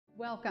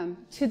Welcome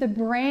to the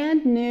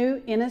brand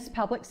new Ennis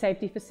Public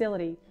Safety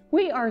Facility.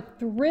 We are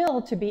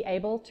thrilled to be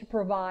able to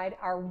provide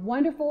our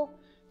wonderful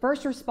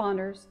first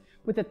responders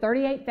with a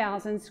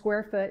 38,000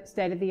 square foot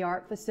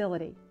state-of-the-art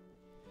facility.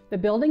 The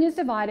building is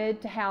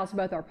divided to house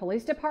both our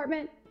police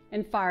department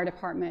and fire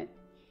department.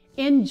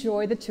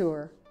 Enjoy the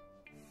tour.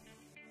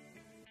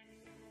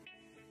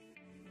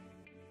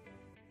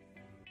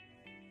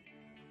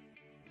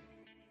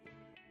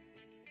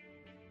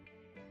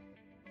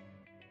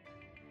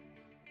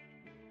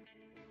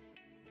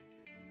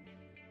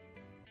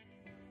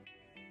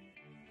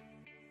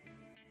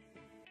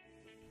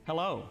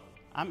 Hello,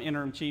 I'm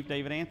Interim Chief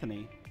David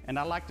Anthony, and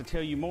I'd like to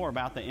tell you more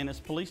about the Ennis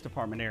Police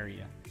Department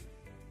area.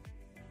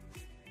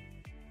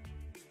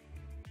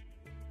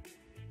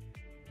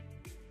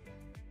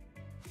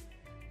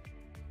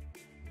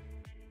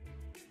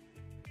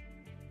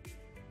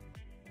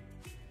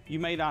 You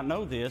may not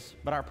know this,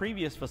 but our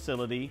previous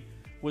facility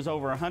was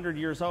over 100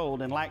 years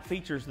old and lacked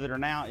features that are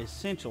now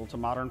essential to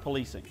modern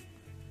policing.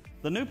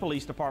 The new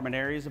police department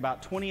area is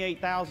about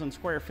 28,000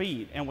 square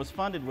feet and was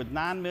funded with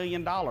 $9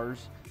 million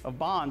of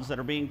bonds that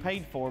are being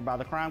paid for by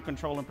the Crime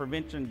Control and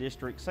Prevention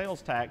District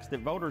sales tax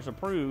that voters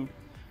approved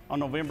on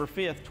November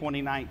 5th,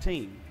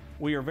 2019.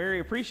 We are very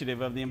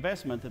appreciative of the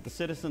investment that the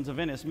citizens of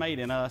Ennis made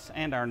in us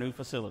and our new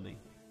facility.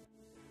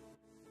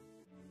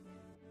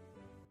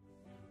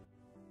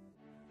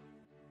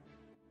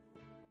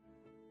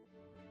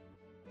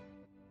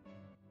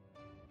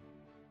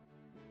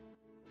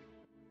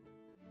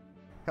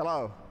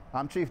 Hello,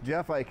 I'm Chief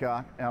Jeff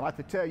Aycock, and I'd like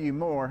to tell you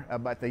more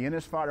about the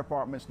Ennis Fire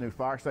Department's new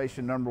Fire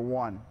Station number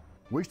 1.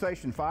 We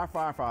station 5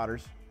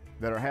 firefighters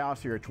that are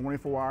housed here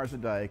 24 hours a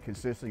day,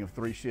 consisting of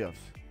 3 shifts.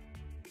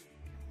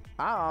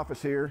 Our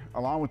office here,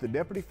 along with the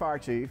Deputy Fire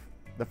Chief,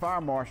 the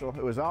Fire Marshal,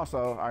 who is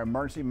also our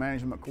Emergency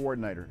Management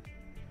Coordinator.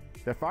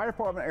 The Fire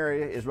Department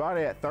area is right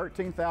at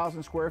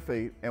 13,000 square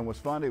feet and was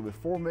funded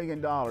with $4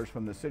 million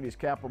from the city's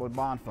capital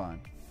bond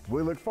fund.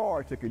 We look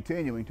forward to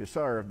continuing to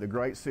serve the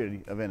great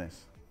city of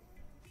Ennis.